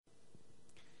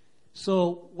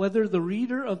So whether the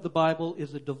reader of the Bible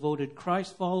is a devoted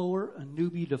Christ follower, a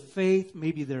newbie to faith,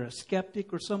 maybe they're a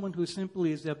skeptic, or someone who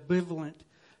simply is ambivalent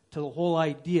to the whole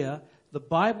idea, the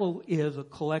Bible is a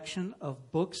collection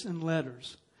of books and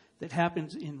letters that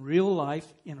happens in real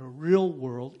life, in a real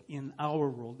world, in our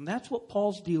world. And that's what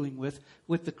Paul's dealing with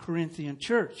the Corinthian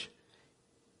church.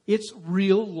 It's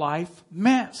real life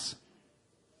mess.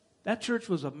 That church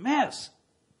was a mess.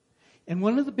 And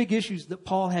one of the big issues that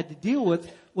Paul had to deal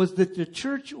with was that the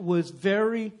church was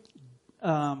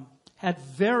had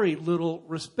very little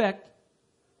respect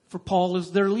for Paul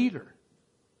as their leader.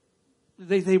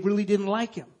 They really didn't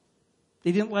like him.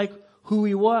 They didn't like who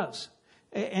he was.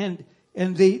 And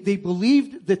they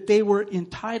believed that they were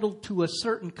entitled to a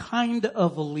certain kind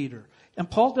of a leader. And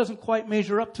Paul doesn't quite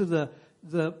measure up to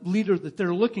the leader that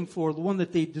they're looking for, the one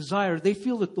that they desire. They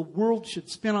feel that the world should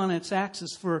spin on its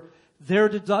axis for their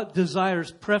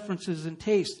desires, preferences, and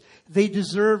tastes. They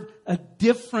deserve a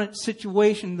different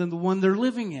situation than the one they're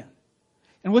living in.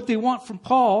 And what they want from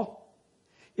Paul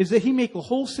is that he make a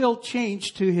wholesale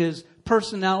change to his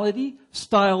personality,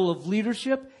 style of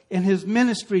leadership, and his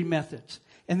ministry methods.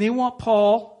 And they want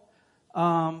Paul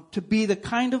to be the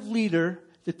kind of leader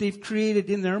that they've created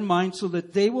in their mind so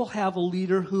that they will have a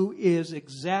leader who is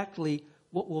exactly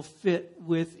what will fit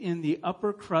within the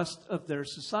upper crust of their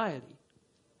society.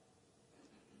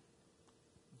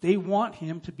 They want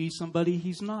him to be somebody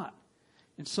he's not.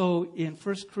 And so in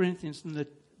 1 Corinthians, in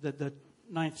the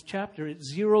 9th chapter, it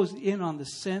zeroes in on the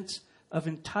sense of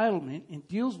entitlement and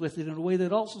deals with it in a way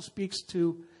that also speaks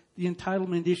to the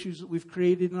entitlement issues that we've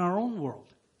created in our own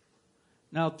world.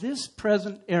 Now, this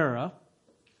present era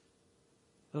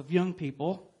of young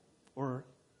people, or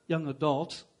young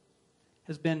adults,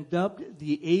 has been dubbed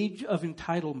the age of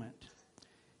entitlement.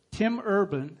 Tim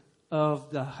Urban of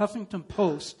the Huffington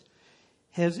Post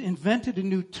has invented a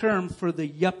new term for the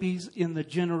yuppies in the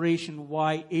Generation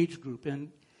Y age group, and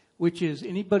which is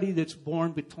anybody that's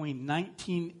born between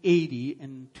 1980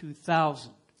 and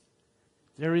 2000.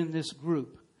 They're in this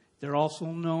group. They're also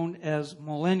known as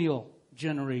millennial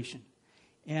generation.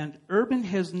 And Urban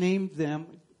has named them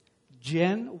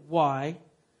Gen Y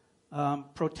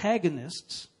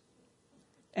protagonists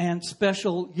and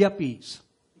special yuppies,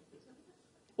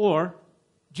 or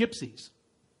gypsies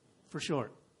for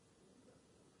short.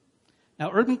 Now,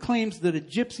 Urban claims that a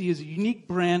gypsy is a unique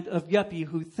brand of yuppie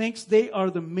who thinks they are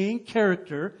the main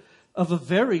character of a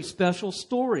very special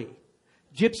story.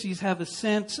 Gypsies have a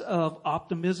sense of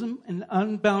optimism and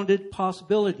unbounded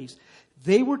possibilities.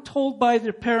 They were told by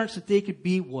their parents that they could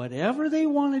be whatever they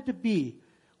wanted to be,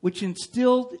 which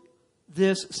instilled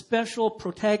this special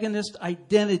protagonist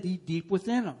identity deep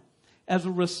within them. As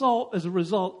a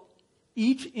result,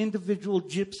 each individual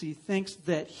gypsy thinks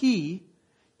that he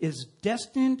is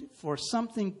destined for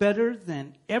something better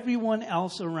than everyone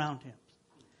else around him.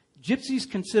 Gypsies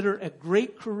consider a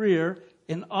great career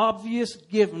an obvious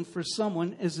given for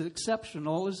someone as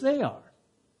exceptional as they are.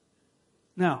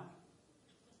 Now,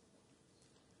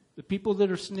 the people that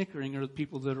are snickering are the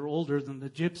people that are older than the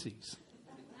gypsies.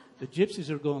 The gypsies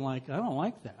are going like, I don't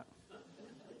like that.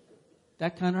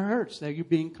 That kind of hurts. That you're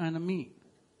being kind of mean.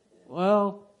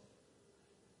 Well,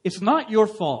 it's not your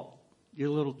fault,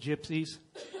 you little gypsies.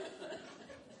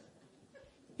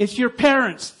 It's your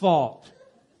parents' fault.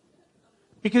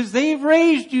 Because they've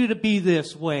raised you to be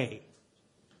this way.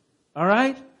 All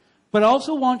right? But I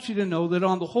also want you to know that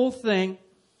on the whole thing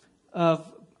of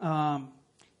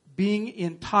being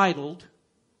entitled,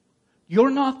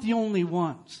 you're not the only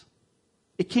ones.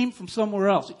 It came from somewhere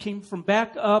else. It came from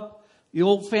back up the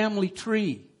old family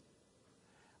tree.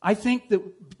 I think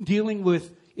that dealing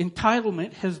with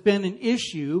entitlement has been an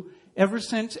issue ever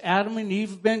since Adam and Eve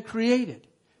have been created.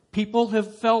 People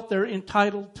have felt they're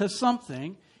entitled to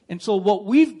something. And so what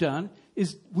we've done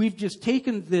is we've just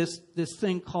taken this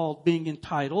thing called being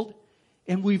entitled,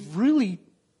 and we've really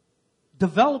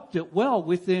developed it well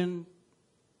within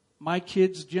my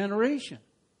kids' generation.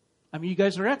 I mean, you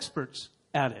guys are experts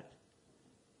at it.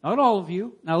 Not all of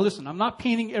you. Now listen, I'm not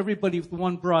painting everybody with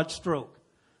one broad stroke.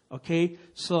 Okay?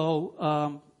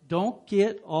 So don't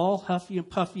get all huffy and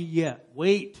puffy yet.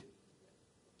 Wait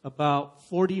about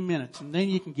 40 minutes, and then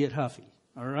you can get huffy.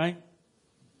 All right?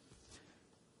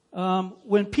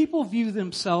 When people view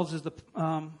themselves as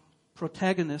the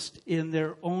protagonist in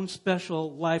their own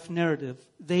special life narrative,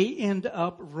 they end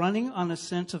up running on a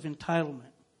sense of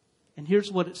entitlement. And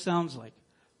here's what it sounds like.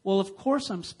 Well, of course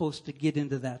I'm supposed to get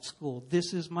into that school.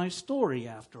 This is my story,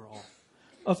 after all.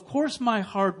 Of course my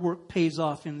hard work pays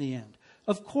off in the end.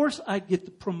 Of course I get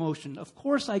the promotion. Of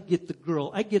course I get the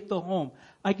girl. I get the home.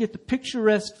 I get the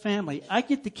picturesque family. I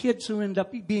get the kids who end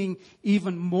up being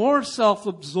even more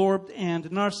self-absorbed and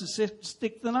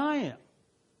narcissistic than I am.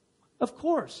 Of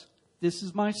course, this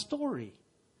is my story.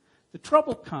 The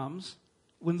trouble comes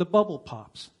when the bubble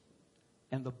pops.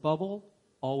 And the bubble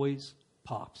always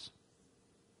pops.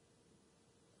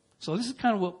 So this is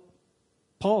kind of what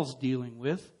Paul's dealing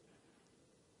with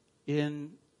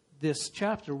in this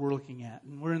chapter we're looking at.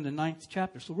 And we're in the 9th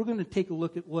chapter. So we're going to take a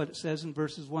look at what it says in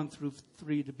verses 1 through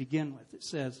 3 to begin with. It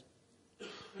says,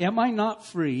 "Am I not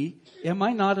free? Am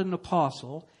I not an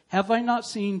apostle? Have I not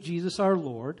seen Jesus our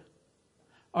Lord?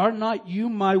 Are not you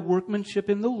my workmanship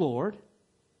in the Lord?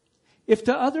 If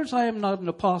to others I am not an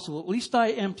apostle, at least I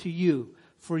am to you,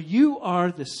 for you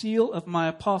are the seal of my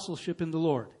apostleship in the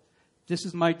Lord. This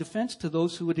is my defense to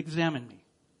those who would examine me."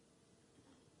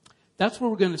 That's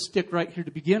where we're going to stick right here to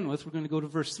begin with. We're going to go to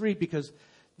verse 3 because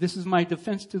this is my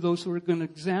defense to those who are going to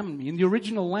examine me. In the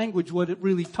original language, what it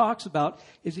really talks about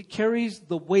is it carries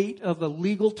the weight of a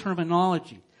legal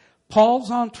terminology.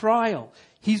 Paul's on trial.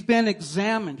 He's been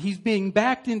examined. He's being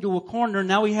backed into a corner.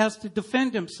 Now he has to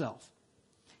defend himself.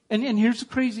 And here's the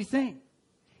crazy thing,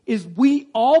 is we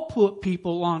all put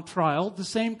people on trial the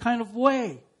same kind of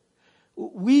way.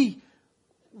 We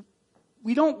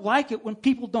don't like it when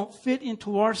people don't fit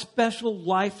into our special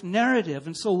life narrative.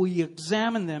 And so we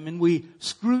examine them and we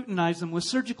scrutinize them with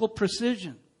surgical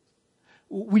precision.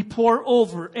 We pore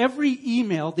over every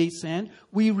email they send.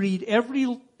 We read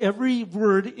every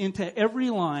word into every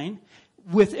line.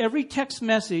 With every text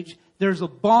message, there's a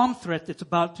bomb threat that's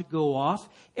about to go off.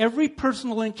 Every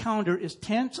personal encounter is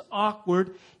tense,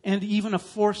 awkward, and even a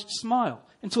forced smile.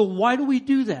 And so why do we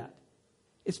do that?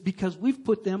 It's because we've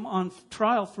put them on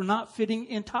trial for not fitting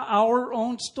into our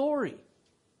own story.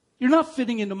 You're not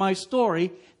fitting into my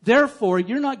story. Therefore,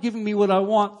 you're not giving me what I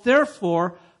want.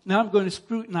 Therefore, now I'm going to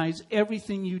scrutinize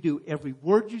everything you do. Every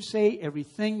word you say, every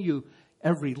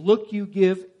look you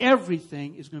give,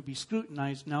 everything is going to be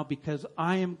scrutinized now because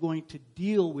I am going to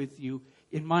deal with you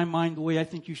in my mind the way I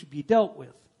think you should be dealt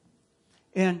with.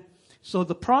 And so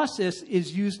the process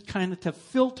is used kind of to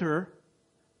filter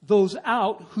those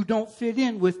out who don't fit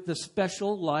in with the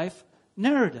special life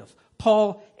narrative.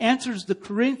 Paul answers the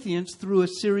Corinthians through a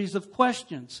series of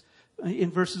questions.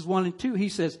 In verses 1 and 2, he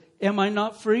says, "Am I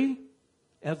not free?"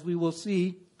 As we will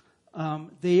see,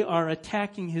 they are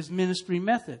attacking his ministry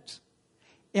methods.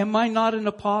 "Am I not an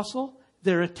apostle?"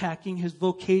 They're attacking his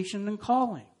vocation and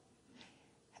calling.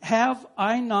 "Have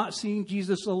I not seen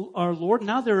Jesus our Lord?"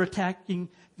 Now they're attacking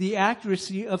the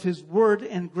accuracy of his word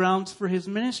and grounds for his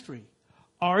ministry.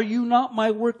 "Are you not my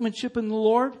workmanship in the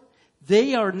Lord?"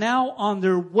 They are now on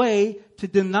their way to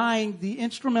denying the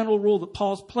instrumental role that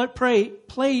Paul's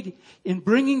played in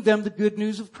bringing them the good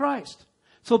news of Christ.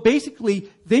 So basically,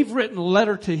 they've written a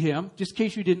letter to him. Just in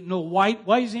case you didn't know,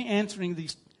 why is he answering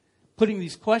these, putting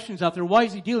these questions out there? Why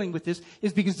is he dealing with this?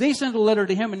 Is because they sent a letter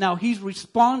to him and now he's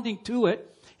responding to it.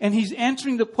 And he's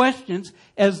answering the questions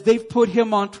as they've put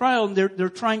him on trial and they're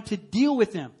trying to deal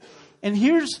with him. And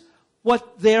here's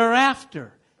what they're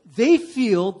after. They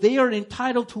feel they are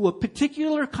entitled to a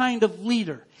particular kind of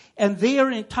leader. And they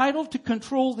are entitled to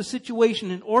control the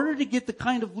situation in order to get the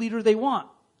kind of leader they want.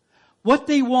 What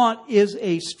they want is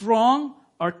a strong,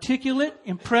 articulate,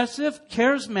 impressive,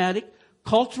 charismatic,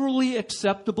 culturally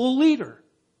acceptable leader.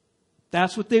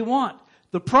 That's what they want.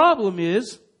 The problem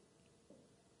is,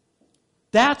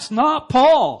 that's not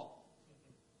Paul.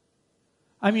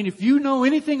 I mean, if you know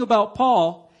anything about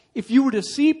Paul, if you were to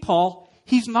see Paul,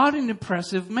 he's not an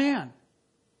impressive man.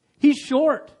 He's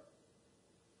short.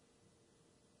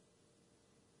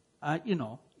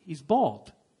 He's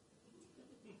bald.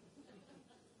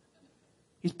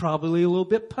 He's probably a little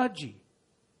bit pudgy.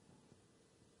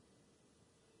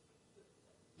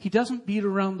 He doesn't beat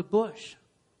around the bush.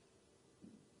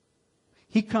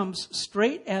 He comes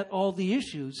straight at all the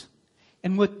issues.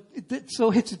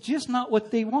 So it's just not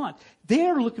what they want.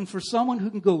 They're looking for someone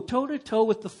who can go toe-to-toe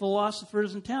with the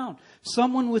philosophers in town.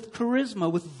 Someone with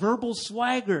charisma, with verbal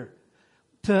swagger,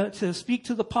 to speak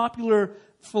to the popular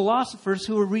philosophers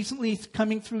who are recently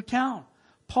coming through town.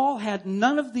 Paul had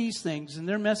none of these things, and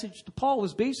their message to Paul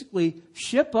was basically,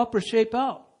 ship up or shape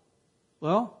out.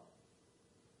 Well,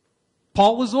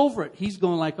 Paul was over it. He's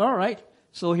going like, all right,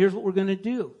 so here's what we're going to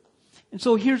do. And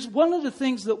so here's one of the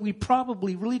things that we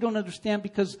probably really don't understand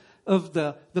because of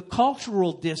the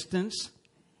cultural distance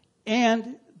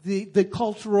and the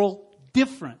cultural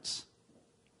difference.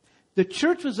 The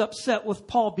church was upset with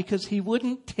Paul because he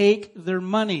wouldn't take their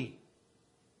money.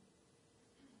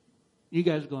 You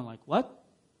guys are going like, what?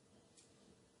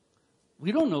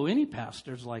 We don't know any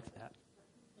pastors like that.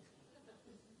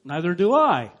 Neither do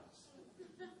I.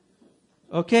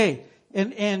 Okay.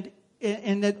 And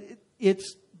that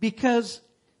it's because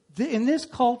in this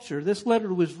culture, this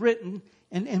letter was written,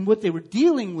 and what they were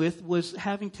dealing with was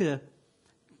having to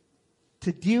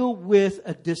deal with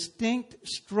a distinct,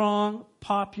 strong,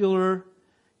 popular,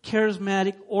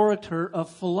 charismatic orator of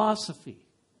philosophy.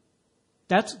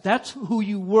 That's who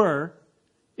you were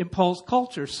in Paul's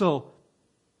culture. So,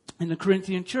 in the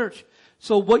Corinthian church.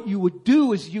 So what you would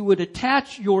do is you would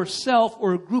attach yourself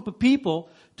or a group of people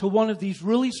to one of these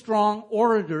really strong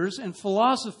orators and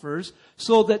philosophers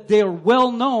so that they are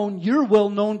well known. You're well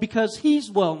known because he's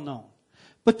well known.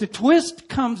 But the twist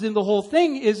comes in the whole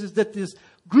thing is that this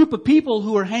group of people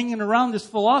who are hanging around this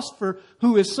philosopher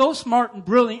who is so smart and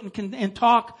brilliant and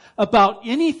talk about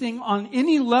anything on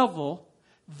any level,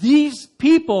 these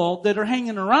people that are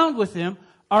hanging around with him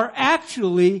are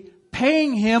actually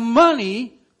paying him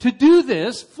money to do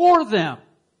this for them.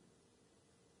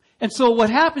 And so what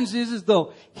happens is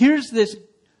though, here's this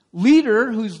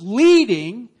leader who's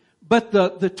leading, but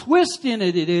the twist in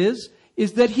it is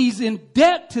that he's in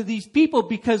debt to these people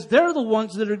because they're the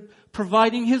ones that are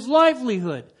providing his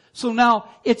livelihood. So now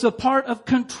it's a part of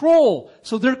control.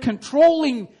 So they're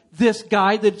controlling this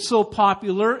guy that's so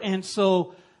popular and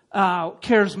so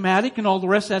charismatic and all the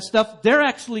rest of that stuff. They're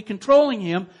actually controlling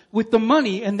him with the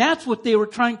money, and that's what they were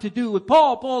trying to do with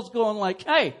Paul. Paul's going like,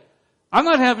 hey, I'm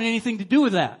not having anything to do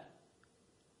with that.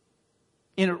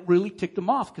 And it really ticked them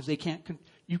off because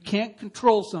you can't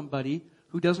control somebody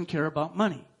who doesn't care about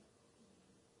money.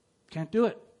 Can't do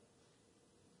it.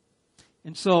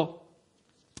 And so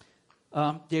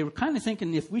they were kind of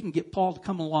thinking if we can get Paul to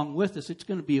come along with us, it's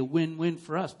going to be a win-win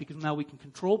for us because now we can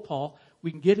control Paul. We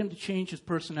can get him to change his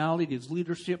personality, his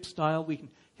leadership style,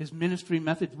 his ministry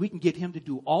methods. We can get him to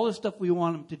do all the stuff we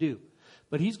want him to do.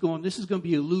 But he's going, this is going to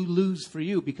be a lose-lose for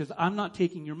you because I'm not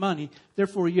taking your money.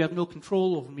 Therefore, you have no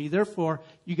control over me. Therefore,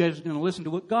 you guys are going to listen to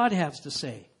what God has to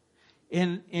say.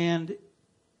 And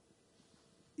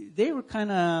they were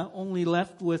kind of only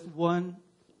left with one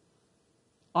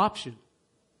option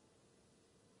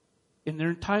in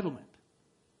their entitlement.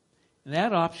 And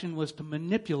that option was to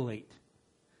manipulate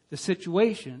the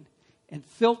situation and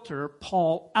filter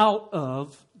Paul out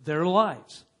of their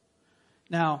lives.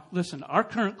 Now, listen, our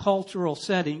current cultural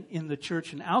setting in the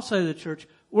church and outside of the church,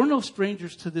 we're no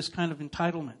strangers to this kind of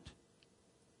entitlement.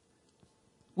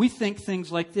 We think things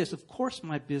like this. Of course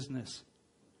my business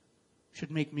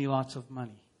should make me lots of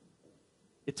money.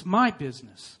 It's my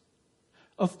business.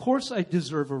 Of course I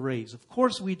deserve a raise. Of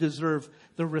course we deserve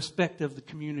the respect of the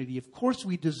community. Of course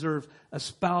we deserve a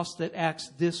spouse that acts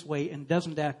this way and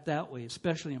doesn't act that way,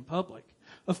 especially in public.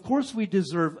 Of course we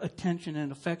deserve attention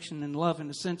and affection and love and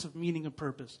a sense of meaning and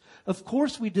purpose. Of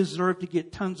course we deserve to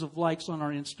get tons of likes on our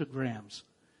Instagrams.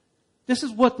 This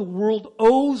is what the world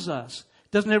owes us.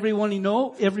 Doesn't everybody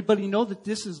know that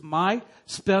this is my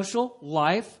special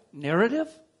life narrative?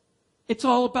 It's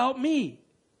all about me.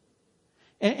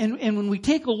 And when we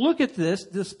take a look at this,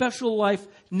 the special life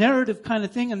narrative kind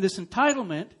of thing and this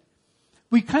entitlement,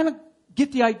 we kind of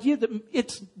get the idea that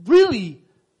it's really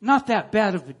not that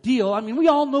bad of a deal. I mean, we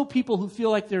all know people who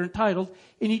feel like they're entitled,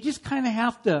 and you just kind of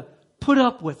have to put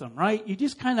up with them, right? You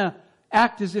just kind of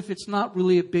act as if it's not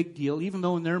really a big deal, even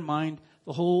though in their mind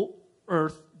the whole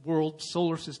earth, world,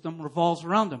 solar system revolves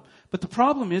around them. But the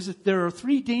problem is that there are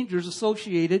three dangers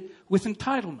associated with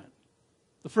entitlement.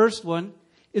 The first one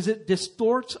is it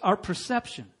distorts our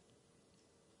perception.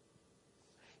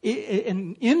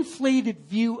 An inflated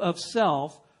view of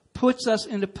self puts us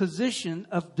in a position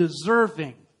of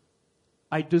deserving.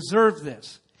 I deserve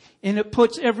this. And it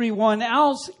puts everyone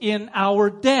else in our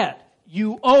debt.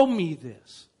 You owe me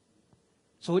this.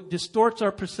 So it distorts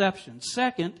our perception.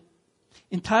 Second,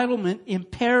 entitlement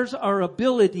impairs our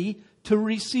ability to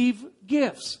receive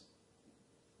gifts.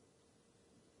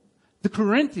 The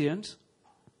Corinthians,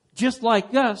 just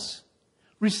like us,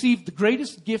 received the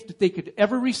greatest gift that they could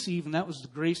ever receive, and that was the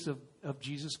grace of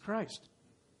Jesus Christ.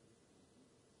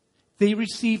 They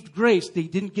received grace. They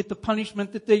didn't get the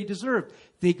punishment that they deserved.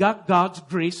 They got God's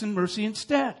grace and mercy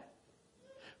instead.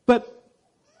 But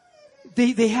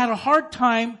they had a hard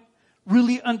time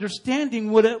really understanding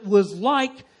what it was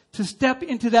like to step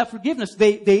into that forgiveness.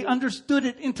 They understood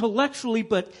it intellectually,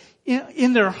 but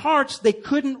in their hearts, they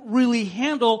couldn't really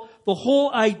handle the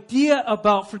whole idea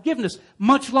about forgiveness,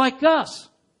 much like us.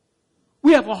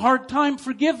 We have a hard time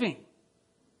forgiving.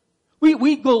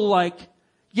 We go like,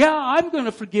 yeah, I'm going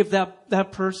to forgive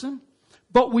that person,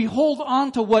 but we hold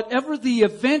on to whatever the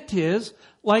event is,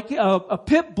 like a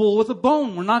pit bull with a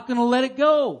bone. We're not going to let it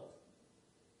go.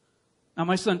 Now,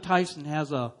 my son Tyson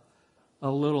has a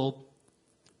little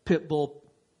pit bull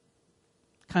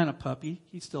kind of puppy.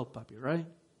 He's still a puppy, right?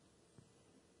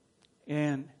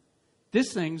 And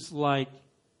this thing's like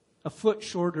a foot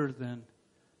shorter than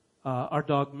our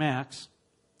dog Max,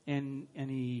 and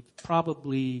he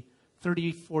probably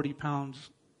 30, 40 pounds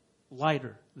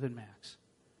lighter than Max.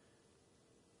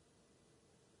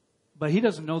 But he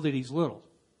doesn't know that he's little.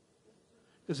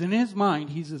 Because in his mind,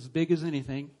 he's as big as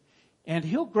anything. And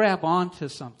he'll grab onto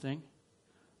something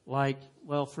like,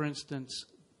 well, for instance,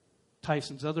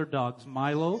 Tyson's other dogs,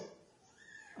 Milo.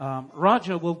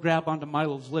 Raja will grab onto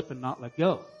Milo's lip and not let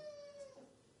go.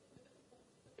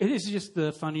 It is just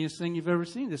the funniest thing you've ever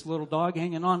seen, this little dog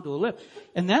hanging on to a lip.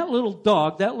 And that little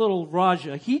dog, that little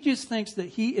Raja, he just thinks that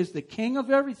he is the king of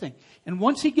everything. And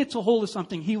once he gets a hold of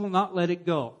something, he will not let it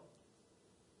go.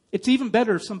 It's even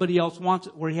better if somebody else wants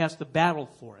it, where he has to battle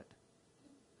for it.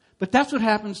 But that's what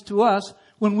happens to us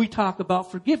when we talk about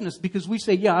forgiveness, because we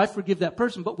say, yeah, I forgive that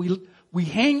person, but we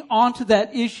hang on to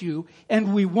that issue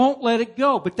and we won't let it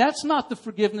go. But that's not the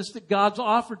forgiveness that God's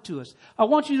offered to us. I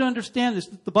want you to understand this,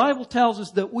 that the Bible tells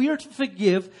us that we are to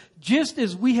forgive just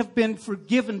as we have been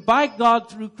forgiven by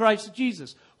God through Christ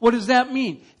Jesus. What does that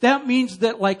mean? That means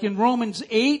that, like in Romans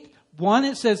 8:1,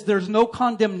 it says there's no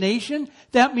condemnation.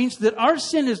 That means that our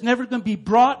sin is never going to be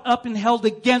brought up and held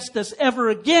against us ever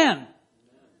again.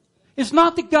 It's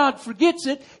not that God forgets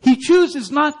it. He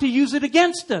chooses not to use it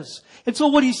against us. And so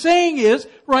what he's saying is,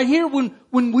 right here, when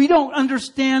we don't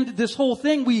understand this whole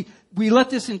thing, we let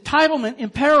this entitlement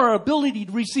impair our ability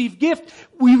to receive gift.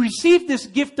 We receive this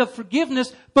gift of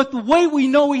forgiveness, but the way we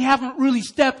know we haven't really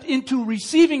stepped into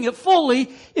receiving it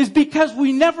fully is because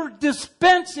we never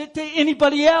dispense it to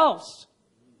anybody else.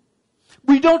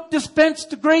 We don't dispense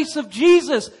the grace of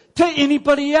Jesus to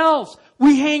anybody else.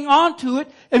 We hang on to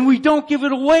it and we don't give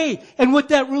it away. And what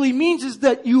that really means is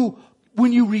that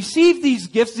when you receive these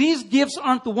gifts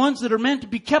aren't the ones that are meant to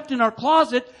be kept in our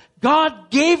closet. God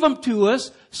gave them to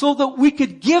us so that we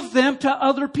could give them to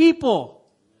other people.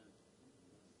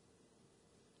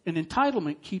 And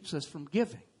entitlement keeps us from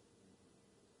giving.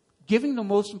 Giving the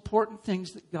most important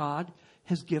things that God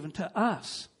has given to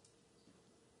us.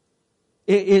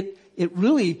 It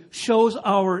really shows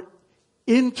our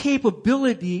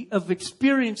incapability of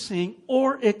experiencing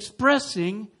or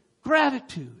expressing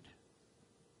gratitude.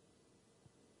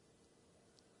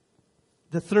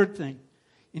 The third thing,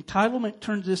 entitlement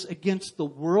turns us against the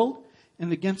world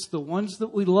and against the ones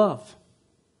that we love.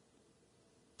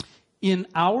 In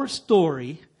our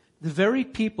story, the very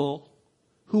people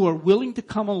who are willing to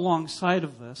come alongside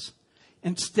of us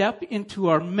and step into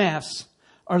our mess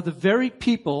are the very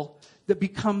people that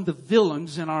become the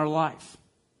villains in our life.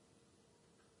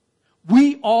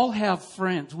 We all have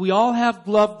friends. We all have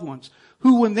loved ones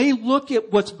who, when they look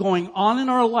at what's going on in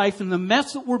our life and the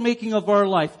mess that we're making of our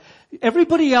life,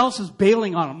 everybody else is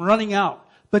bailing on them, running out.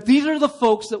 But these are the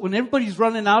folks that when everybody's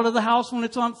running out of the house when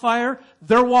it's on fire,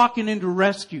 they're walking in to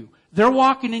rescue. They're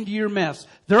walking into your mess.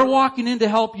 They're walking in to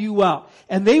help you out.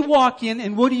 And they walk in,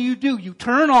 and what do? You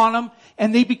turn on them,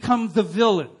 and they become the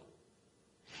villain.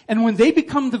 And when they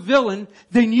become the villain,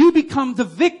 then you become the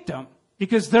victim,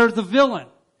 because they're the villain.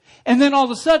 And then all of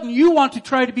a sudden, you want to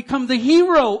try to become the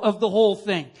hero of the whole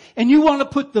thing. And you want to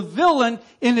put the villain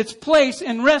in its place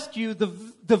and rescue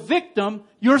the victim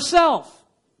yourself.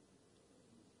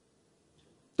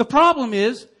 The problem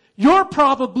is, you're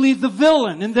probably the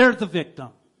villain and they're the victim.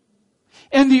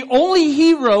 And the only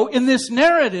hero in this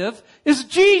narrative is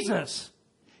Jesus.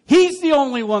 He's the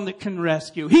only one that can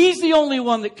rescue. He's the only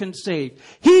one that can save.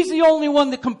 He's the only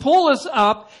one that can pull us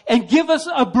up and give us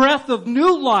a breath of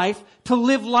new life to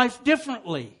live life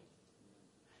differently.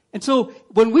 And so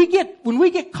when we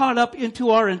get caught up into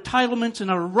our entitlements and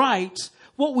our rights,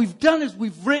 what we've done is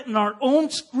we've written our own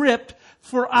script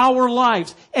for our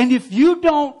lives. And if you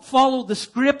don't follow the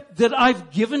script that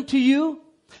I've given to you,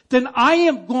 then I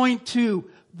am going to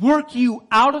work you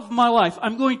out of my life.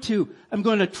 I'm going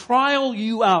to trial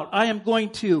you out. I am going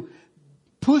to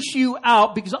push you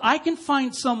out because I can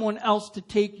find someone else to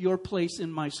take your place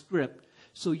in my script.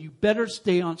 So you better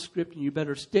stay on script and you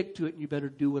better stick to it and you better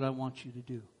do what I want you to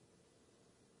do.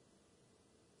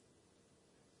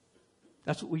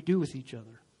 That's what we do with each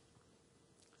other.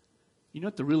 You know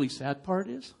what the really sad part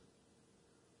is?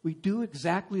 We do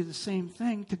exactly the same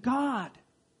thing to God.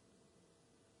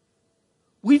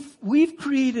 We've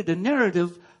created a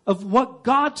narrative of what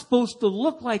God's supposed to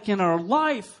look like in our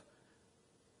life.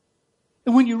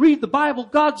 And when you read the Bible,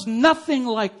 God's nothing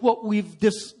like what we've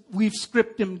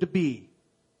scripted Him to be.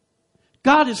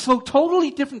 God is so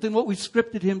totally different than what we've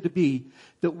scripted Him to be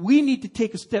that we need to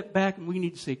take a step back and we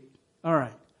need to say, all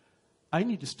right, I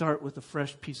need to start with a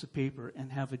fresh piece of paper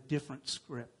and have a different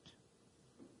script.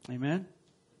 Amen?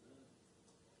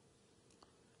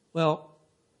 Well,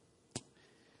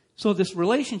 so this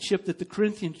relationship that the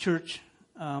Corinthian church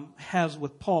has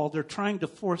with Paul, they're trying to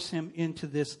force him into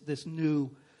this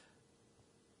new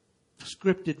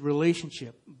scripted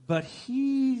relationship. But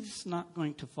he's not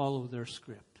going to follow their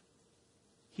script.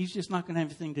 He's just not going to have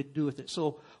anything to do with it.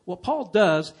 So what Paul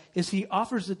does is he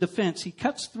offers a defense. He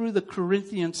cuts through the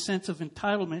Corinthian sense of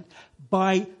entitlement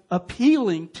by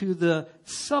appealing to the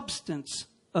substance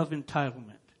of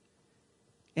entitlement.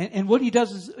 And what he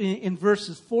does is in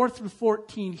verses 4 through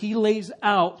 14, he lays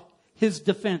out his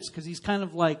defense because he's kind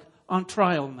of like on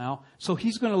trial now. So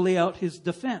he's going to lay out his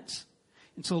defense.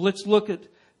 And so let's look at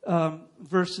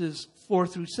verses 4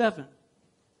 through 7.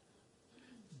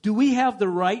 Do we have the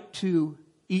right to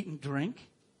eat and drink?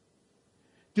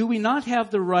 Do we not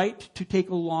have the right to take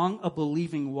along a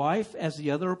believing wife as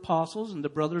the other apostles and the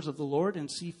brothers of the Lord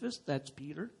and Cephas, that's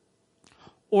Peter?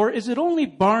 Or is it only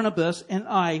Barnabas and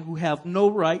I who have no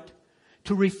right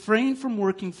to refrain from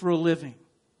working for a living?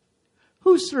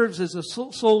 Who serves as a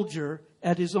soldier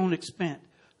at his own expense?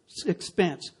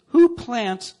 Who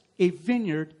plants a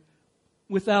vineyard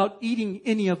without eating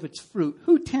any of its fruit?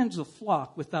 Who tends a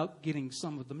flock without getting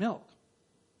some of the milk?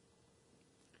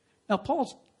 Now,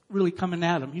 Paul's really coming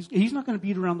at him. He's not going to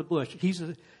beat around the bush.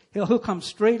 He'll come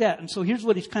straight at. And so here's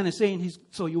what he's kind of saying.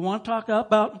 So you want to talk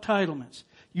about entitlements.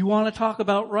 You want to talk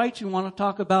about rights. You want to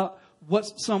talk about what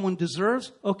someone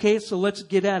deserves. Okay, so let's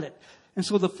get at it. And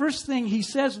so the first thing he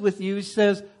says with you, he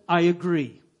says, I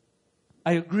agree.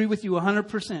 I agree with you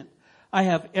 100%. I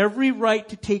have every right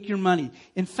to take your money.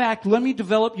 In fact, let me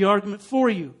develop your argument for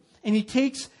you. And he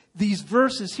takes these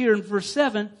verses here in verse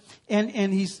 7,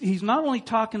 and he's not only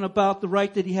talking about the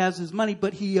right that he has his money,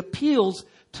 but he appeals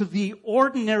to the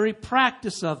ordinary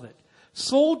practice of it.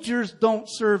 Soldiers don't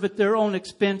serve at their own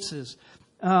expenses.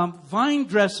 Vine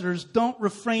dressers don't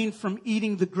refrain from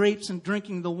eating the grapes and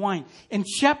drinking the wine. And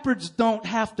shepherds don't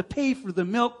have to pay for the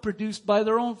milk produced by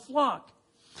their own flock.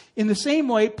 In the same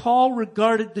way, Paul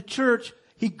regarded the church,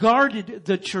 he guarded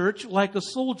the church like a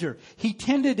soldier. He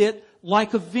tended it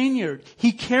like a vineyard.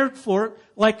 He cared for it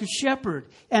like a shepherd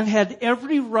and had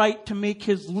every right to make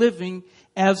his living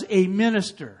as a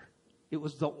minister. It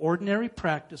was the ordinary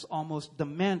practice, almost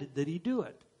demanded that he do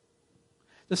it.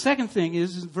 The second thing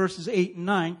is in verses 8 and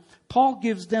 9, Paul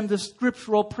gives them the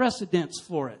scriptural precedents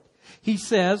for it. He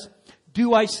says,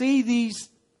 do I say these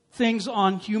things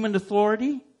on human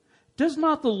authority? Does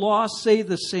not the law say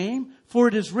the same? For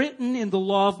it is written in the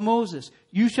law of Moses,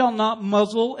 you shall not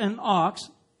muzzle an ox,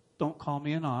 don't call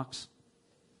me an ox,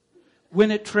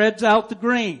 when it treads out the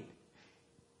grain.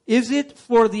 Is it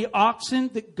for the oxen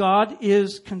that God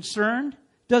is concerned?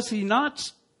 Does he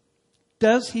not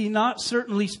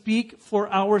certainly speak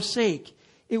for our sake?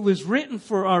 It was written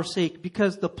for our sake,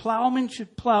 because the plowman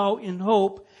should plow in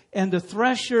hope, and the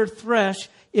thresher thresh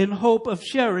in hope of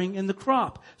sharing in the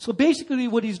crop. So basically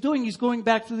what he's doing, he's going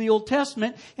back to the Old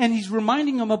Testament, and he's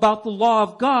reminding them about the law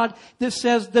of God that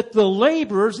says that the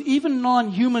laborers, even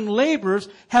non-human laborers,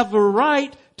 have a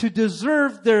right to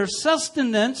deserve their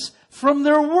sustenance from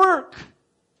their work.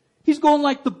 He's going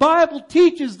like the Bible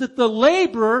teaches that the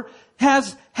laborer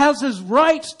has his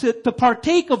rights to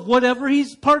partake of whatever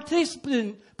he's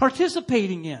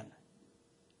participating in.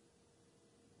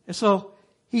 And so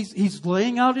he's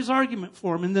laying out his argument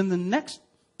for him. And then the next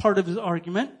part of his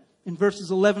argument, in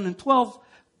verses 11 and 12,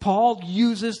 Paul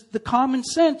uses the common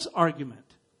sense argument,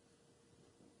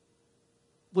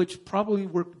 which probably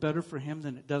worked better for him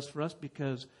than it does for us,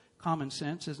 because common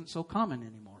sense isn't so common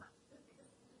anymore.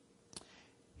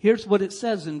 Here's what it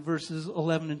says in verses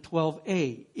 11 and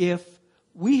 12a. If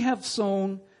we have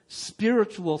sown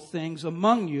spiritual things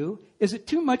among you, is it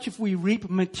too much if we reap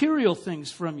material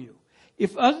things from you?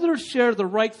 If others share the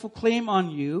rightful claim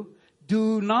on you,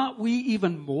 do not we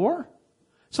even more?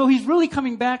 So he's really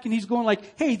coming back and he's going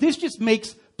like, hey, this just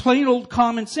makes plain old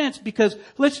common sense, because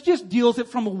let's just deal with it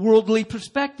from a worldly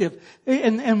perspective.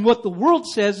 And what the world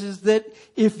says is that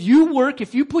if you work,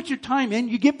 if you put your time in,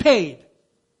 you get paid.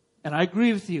 And I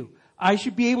agree with you. I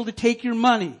should be able to take your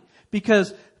money,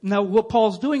 because now what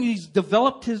Paul's doing, he's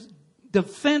developed his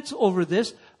defense over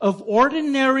this of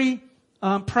ordinary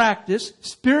practice,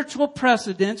 spiritual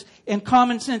precedents, and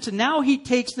common sense. And now he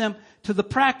takes them to the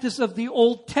practice of the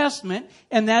Old Testament,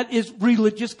 and that is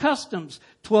religious customs,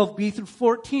 12b through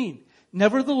 14.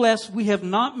 Nevertheless, we have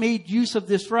not made use of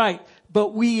this right,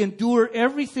 but we endure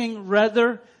everything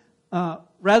rather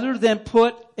than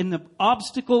put an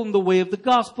obstacle in the way of the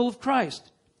gospel of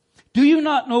Christ. Do you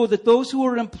not know that those who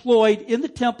are employed in the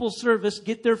temple service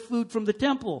get their food from the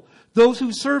temple? Those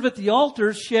who serve at the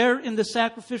altars share in the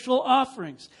sacrificial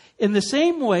offerings. In the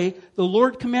same way, the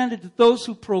Lord commanded that those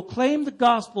who proclaim the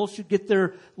gospel should get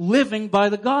their living by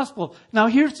the gospel. Now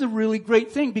here's the really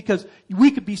great thing, because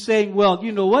we could be saying, well,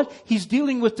 you know what? He's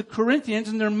dealing with the Corinthians,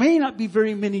 and there may not be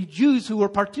very many Jews who are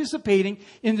participating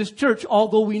in this church,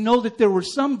 although we know that there were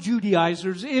some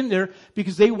Judaizers in there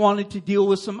because they wanted to deal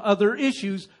with some other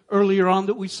issues earlier on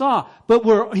that we saw.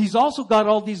 But he's also got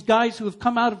all these guys who have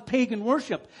come out of pagan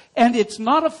worship. And it's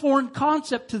not a foreign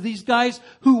concept to these guys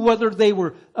who, whether they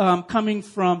were coming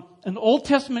from an Old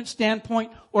Testament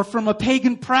standpoint or from a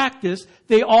pagan practice,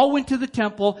 they all went to the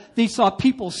temple. They saw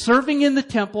people serving in the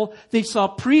temple. They saw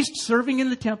priests serving in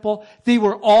the temple. They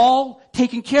were all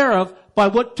taken care of by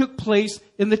what took place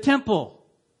in the temple.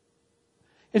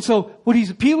 And so what he's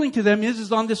appealing to them is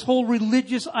on this whole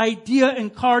religious idea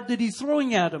and card that he's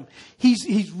throwing at them.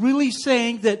 He's really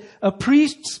saying that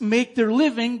priests make their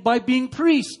living by being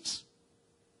priests.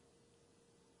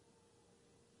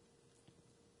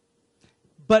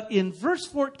 But in verse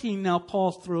 14 now,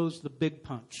 Paul throws the big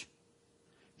punch.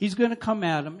 He's going to come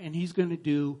at them, and he's going to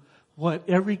do what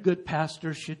every good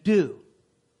pastor should do.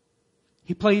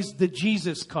 He plays the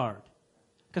Jesus card.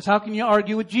 Because how can you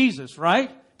argue with Jesus,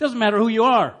 right? Doesn't matter who you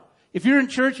are. If you're in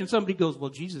church and somebody goes,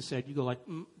 well, Jesus said, you go like,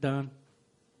 done.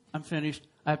 I'm finished.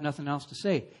 I have nothing else to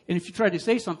say. And if you try to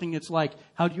say something, it's like,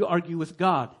 how do you argue with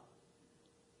God?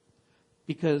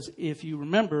 Because if you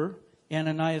remember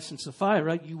Ananias and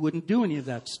Sapphira, you wouldn't do any of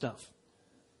that stuff.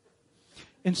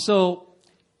 And so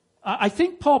I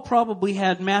think Paul probably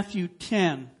had Matthew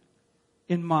 10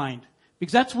 in mind.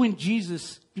 Because that's when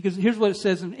Jesus, because here's what it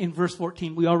says in verse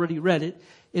 14. We already read it.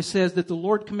 It says that the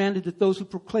Lord commanded that those who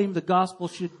proclaim the gospel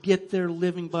should get their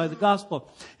living by the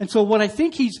gospel. And so what I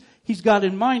think he's got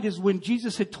in mind is when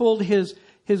Jesus had told his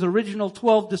original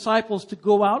 12 disciples to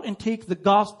go out and take the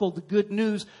gospel, the good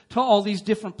news, to all these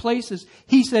different places.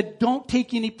 He said, don't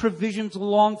take any provisions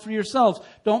along for yourselves.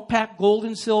 Don't pack gold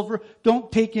and silver.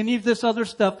 Don't take any of this other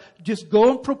stuff. Just go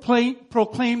and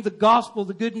proclaim the gospel,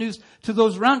 the good news, to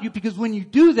those around you. Because when you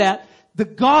do that, the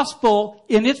gospel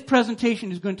in its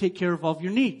presentation is going to take care of all of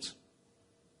your needs.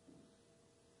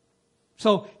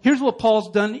 So here's what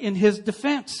Paul's done in his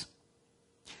defense.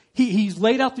 He's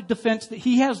laid out the defense that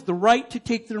he has the right to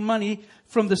take their money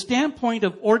from the standpoint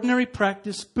of ordinary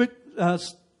practice,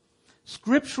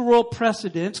 scriptural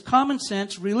precedents, common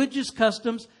sense, religious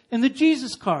customs, and the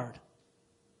Jesus card.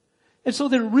 And so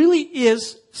there really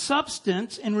is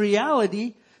substance and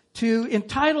reality to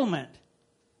entitlement.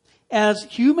 As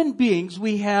human beings,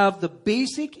 we have the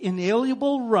basic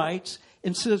inalienable rights,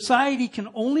 and society can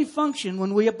only function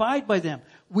when we abide by them.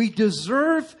 We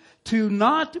deserve to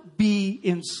not be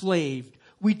enslaved.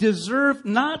 We deserve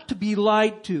not to be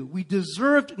lied to. We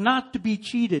deserve not to be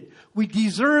cheated. We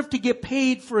deserve to get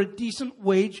paid for a decent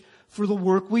wage for the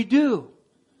work we do.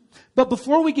 But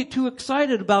before we get too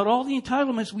excited about all the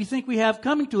entitlements we think we have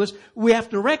coming to us, we have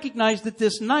to recognize that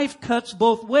this knife cuts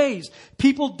both ways.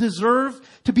 People deserve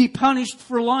to be punished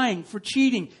for lying, for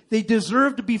cheating. They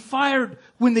deserve to be fired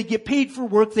when they get paid for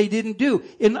work they didn't do.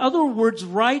 In other words,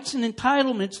 rights and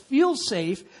entitlements feel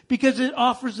safe because it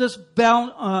offers us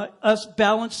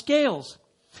balanced scales.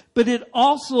 But it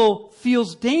also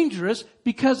feels dangerous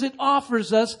because it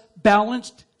offers us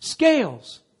balanced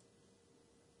scales.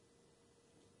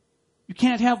 You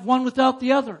can't have one without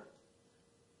the other.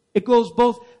 It goes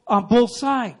on both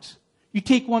sides. You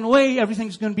take one away,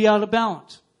 everything's going to be out of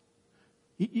balance.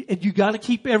 You got to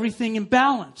keep everything in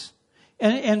balance.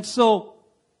 And so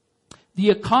the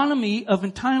economy of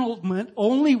entitlement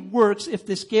only works if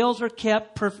the scales are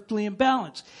kept perfectly in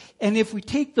balance. And if we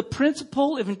take the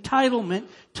principle of entitlement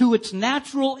to its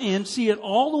natural end, see it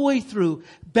all the way through,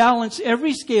 balance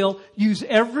every scale, use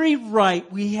every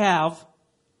right we have,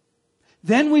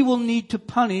 then we will need to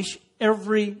punish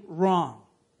every wrong.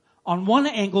 On one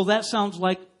angle, that sounds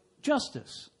like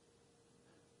justice.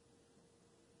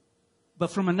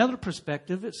 But from another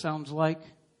perspective, it sounds like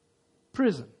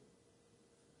prison.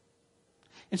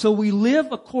 And so we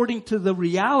live according to the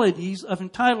realities of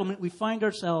entitlement. We find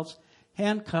ourselves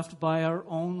handcuffed by our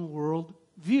own world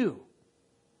view.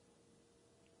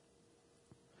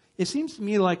 It seems to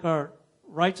me like our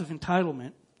rights and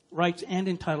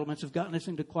entitlements have gotten us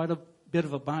into quite a bit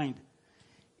of a bind.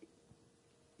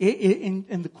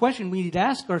 And the question we need to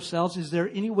ask ourselves, is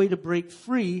there any way to break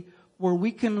free where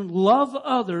we can love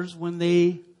others when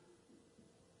they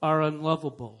are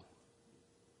unlovable?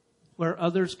 Where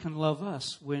others can love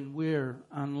us when we're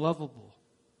unlovable?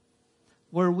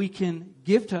 Where we can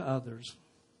give to others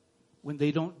when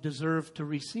they don't deserve to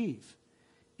receive?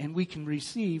 and we can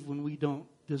receive when we don't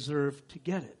deserve to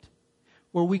get it.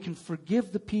 Where we can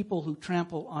forgive the people who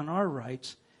trample on our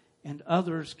rights, and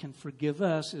others can forgive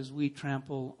us as we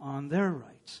trample on their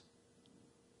rights.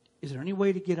 Is there any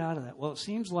way to get out of that? Well, it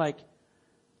seems like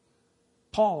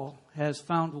Paul has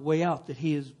found a way out, that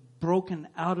he has broken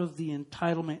out of the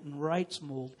entitlement and rights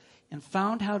mold and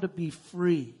found how to be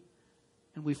free.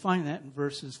 And we find that in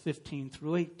verses 15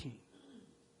 through 18.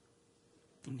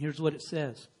 And here's what it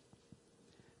says.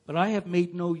 But I have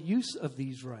made no use of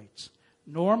these rights,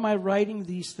 nor am I writing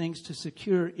these things to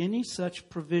secure any such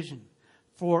provision.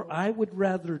 For I would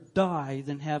rather die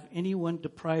than have anyone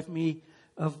deprive me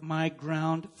of my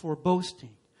ground for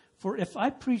boasting. For if I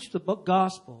preach the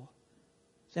gospel,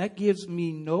 that gives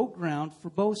me no ground for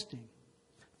boasting.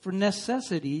 For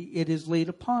necessity it is laid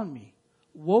upon me.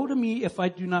 Woe to me if I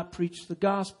do not preach the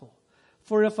gospel.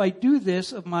 For if I do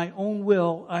this of my own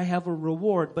will, I have a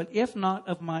reward. But if not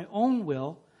of my own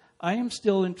will, I am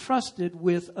still entrusted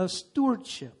with a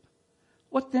stewardship.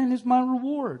 What then is my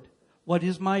reward? What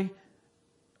is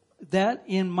that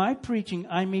in my preaching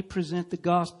I may present the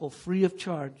gospel free of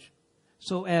charge,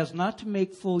 so as not to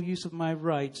make full use of my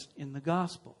rights in the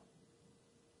gospel.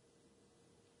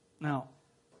 Now,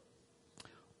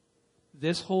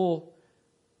 this whole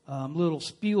little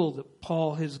spiel that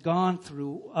Paul has gone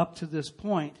through up to this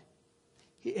point,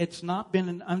 it's not been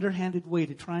an underhanded way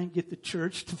to try and get the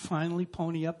church to finally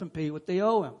pony up and pay what they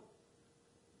owe him.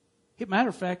 As a matter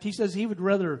of fact, he says he would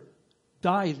rather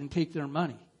die than take their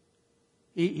money.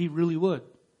 He really would.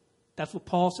 That's what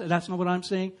Paul said. That's not what I'm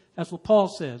saying. That's what Paul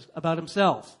says about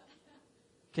himself.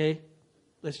 Okay?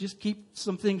 Let's just keep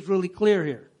some things really clear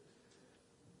here.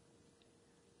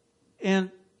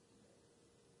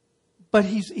 But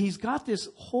he's got this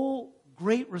whole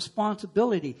great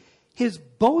responsibility. His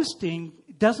boasting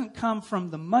doesn't come from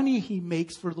the money he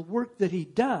makes for the work that he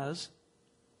does.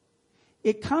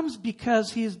 It comes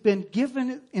because he has been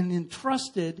given and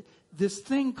entrusted this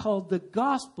thing called the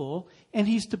gospel, and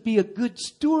he's to be a good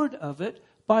steward of it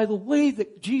by the way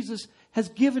that Jesus has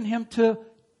given him to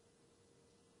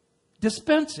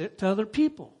dispense it to other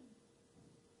people.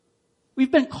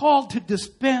 We've been called to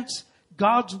dispense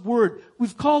God's word.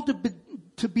 We've called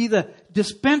to be the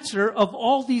dispenser of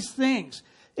all these things.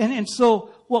 And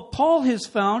so what Paul has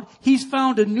found, he's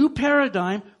found a new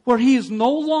paradigm where he is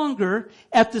no longer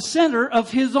at the center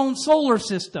of his own solar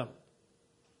system.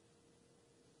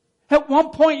 At one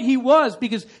point he was,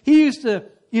 because he used to,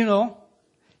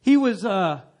 he was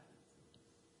a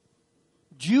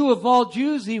Jew of all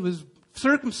Jews. He was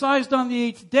circumcised on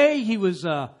the 8th day. He was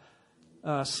a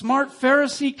smart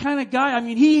Pharisee kind of guy. I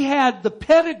mean, he had the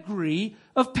pedigree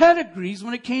of pedigrees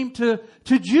when it came to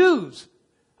Jews.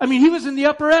 I mean, he was in the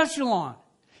upper echelon.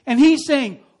 And he's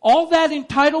saying, all that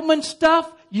entitlement stuff,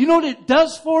 you know what it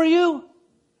does for you?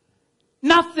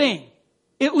 Nothing.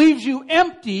 It leaves you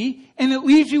empty, and it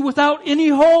leaves you without any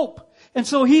hope. And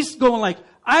so he's going like,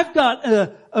 I've got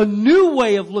a new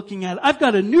way of looking at it. I've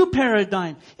got a new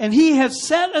paradigm. And he has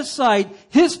set aside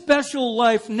his special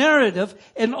life narrative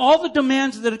and all the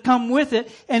demands that have come with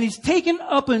it. And he's taken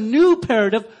up a new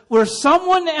paradigm where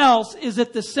someone else is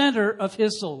at the center of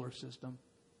his solar system.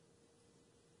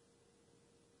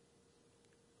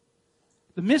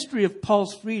 The mystery of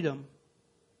Paul's freedom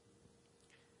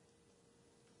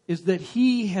is that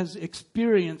he has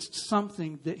experienced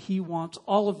something that he wants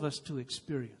all of us to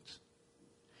experience.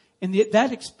 And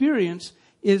that experience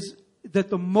is that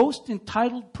the most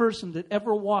entitled person that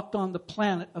ever walked on the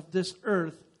planet of this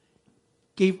earth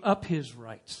gave up his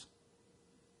rights.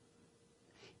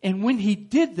 And when he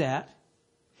did that,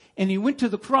 and he went to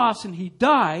the cross and he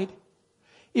died,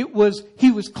 he was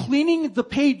cleaning the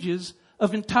pages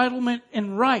of entitlement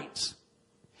and rights.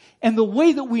 And the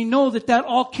way that we know that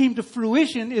all came to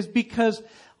fruition is because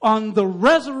on the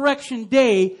resurrection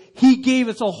day, he gave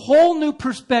us a whole new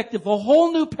perspective, a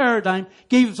whole new paradigm,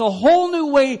 gave us a whole new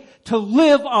way to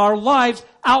live our lives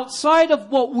outside of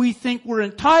what we think we're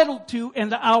entitled to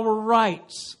and our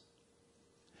rights.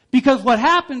 Because what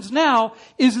happens now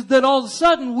is that all of a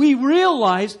sudden we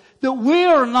realize that we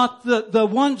are not the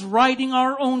ones writing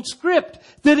our own script.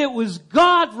 That it was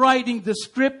God writing the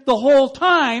script the whole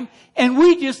time, and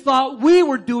we just thought we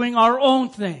were doing our own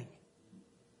thing.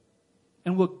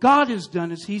 And what God has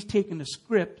done is He's taken a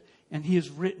script and He has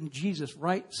written Jesus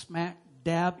right smack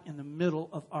dab in the middle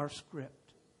of our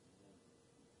script.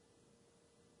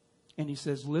 And He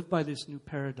says, live by this new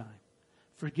paradigm.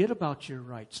 Forget about your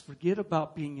rights. Forget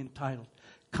about being entitled.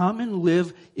 Come and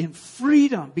live in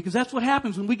freedom. Because that's what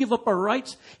happens when we give up our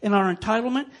rights and our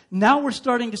entitlement. Now we're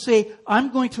starting to say,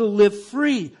 I'm going to live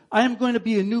free. I am going to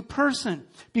be a new person.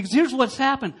 Because here's what's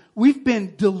happened. We've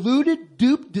been deluded,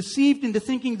 duped, deceived into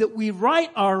thinking that we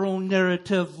write our own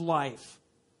narrative life.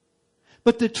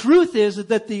 But the truth is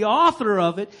that the author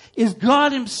of it is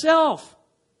God Himself.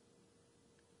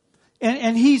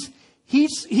 And He's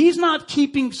not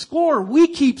keeping score. We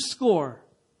keep score.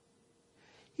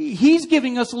 He's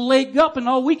giving us a leg up, and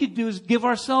all we could do is give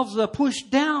ourselves a push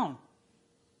down.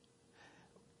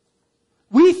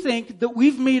 We think that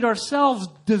we've made ourselves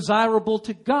desirable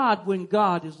to God when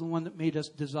God is the one that made us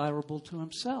desirable to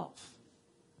Himself.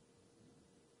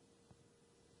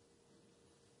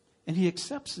 And He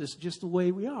accepts us just the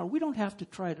way we are. We don't have to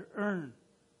try to earn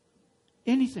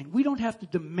anything. We don't have to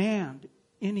demand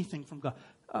anything from God.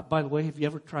 By the way, have you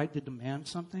ever tried to demand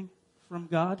something from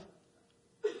God?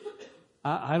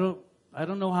 I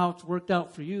don't know how it's worked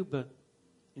out for you, but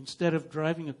instead of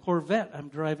driving a Corvette, I'm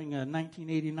driving a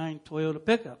 1989 Toyota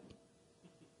pickup.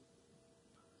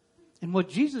 And what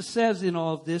Jesus says in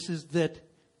all of this is that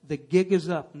the gig is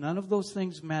up. None of those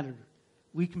things matter.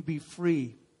 We can be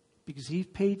free because He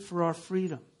paid for our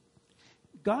freedom.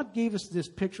 God gave us this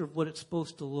picture of what it's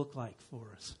supposed to look like for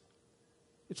us.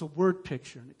 It's a word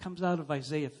picture, and it comes out of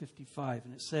Isaiah 55,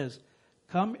 and it says,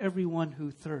 "Come everyone who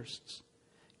thirsts,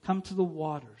 come to the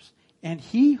waters, and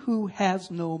he who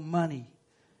has no money,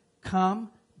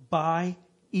 come buy,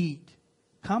 eat.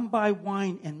 Come buy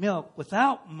wine and milk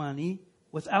without money,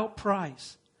 without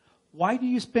price. Why do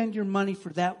you spend your money for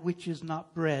that which is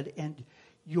not bread, and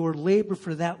your labor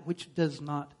for that which does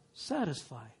not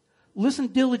satisfy? Listen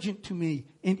diligent to me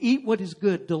and eat what is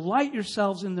good. Delight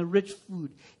yourselves in the rich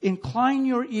food. Incline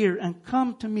your ear and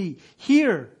come to me.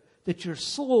 Hear that your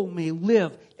soul may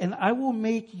live, and I will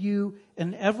make you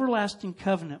an everlasting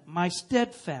covenant, my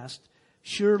steadfast,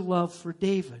 sure love for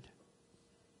David."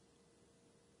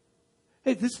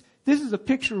 Hey, this is a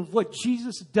picture of what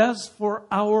Jesus does for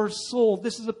our soul.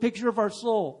 This is a picture of our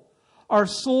soul. Our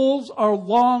souls are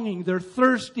longing. They're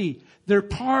thirsty. They're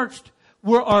parched.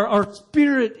 Our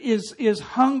spirit is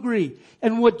hungry.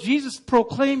 And what Jesus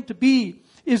proclaimed to be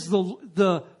is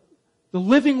the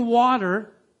living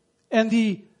water and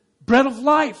the bread of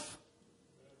life.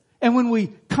 And when we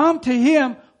come to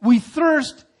Him, we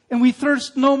thirst, and we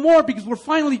thirst no more because we're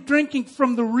finally drinking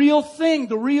from the real thing,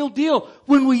 the real deal.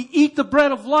 When we eat the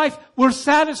bread of life, we're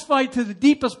satisfied to the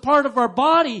deepest part of our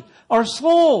body, our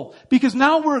soul, because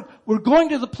now we're going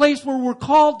to the place where we're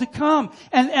called to come.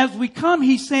 And as we come,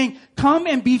 He's saying, come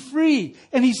and be free.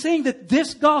 And He's saying that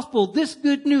this gospel, this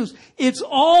good news, it's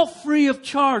all free of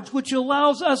charge, which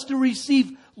allows us to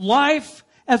receive life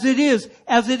as it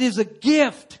is a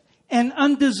gift, and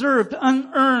undeserved,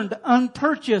 unearned,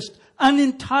 unpurchased,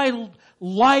 unentitled,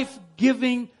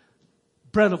 life-giving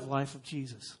bread of life of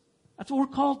Jesus. That's what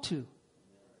we're called to.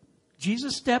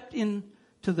 Jesus stepped into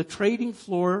the trading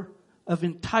floor of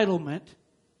entitlement,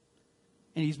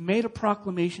 and He's made a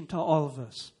proclamation to all of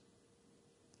us.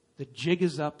 The jig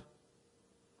is up.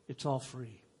 It's all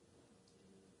free.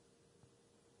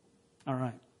 All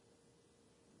right.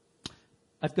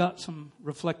 I've got some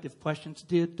reflective questions.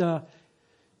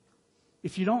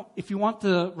 If you want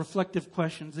the reflective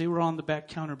questions, they were on the back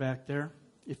counter back there.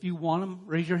 If you want them,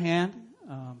 raise your hand.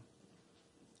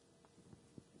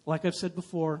 Like I've said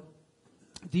before,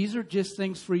 these are just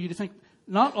things for you to think.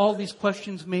 Not all these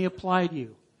questions may apply to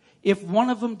you. If one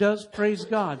of them does, praise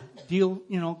God.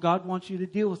 God wants you to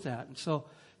deal with that. And so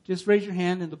just raise your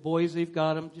hand, and the boys, they've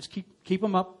got them. Just keep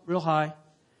them up real high,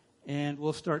 and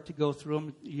we'll start to go through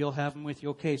them. You'll have them with you.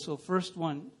 Okay, so first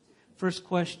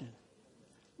question.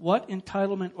 What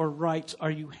entitlement or rights are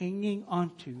you hanging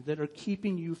onto that are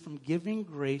keeping you from giving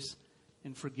grace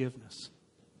and forgiveness?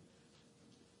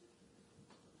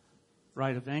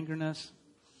 Right of angerness,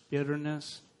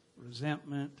 bitterness,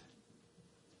 resentment,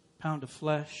 pound of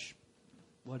flesh,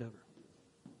 whatever.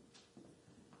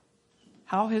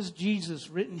 How has Jesus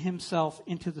written Himself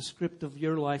into the script of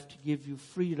your life to give you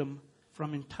freedom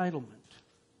from entitlement?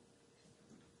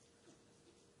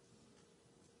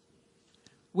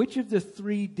 Which of the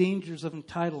three dangers of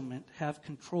entitlement have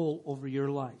control over your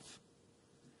life?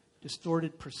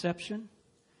 Distorted perception,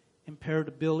 impaired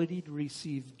ability to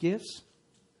receive gifts,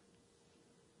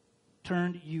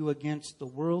 turned you against the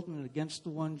world and against the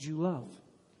ones you love.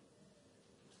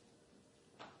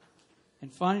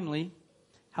 And finally,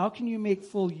 how can you make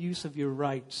full use of your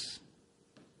rights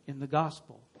in the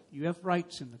gospel? You have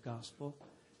rights in the gospel.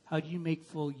 How do you make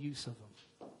full use of them?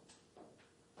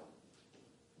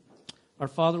 Our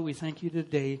Father, we thank You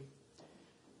today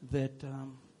that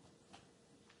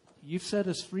You've set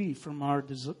us free from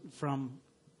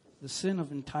the sin of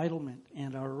entitlement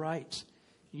and our rights.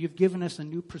 You've given us a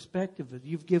new perspective.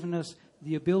 You've given us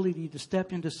the ability to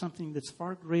step into something that's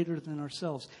far greater than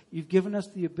ourselves. You've given us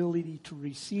the ability to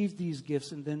receive these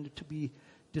gifts and then to be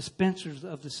dispensers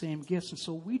of the same gifts. And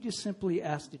so we just simply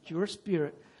ask that your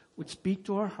Spirit would speak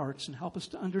to our hearts and help us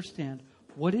to understand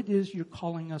what it is you're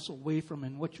calling us away from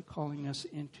and what you're calling us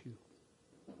into.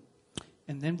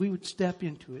 And then we would step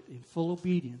into it in full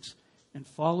obedience and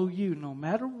follow you no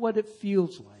matter what it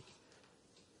feels like,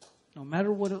 no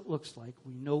matter what it looks like.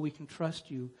 We know we can trust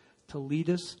you to lead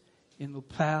us in the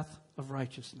path of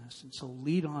righteousness. And so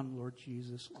lead on, Lord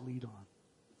Jesus, lead on.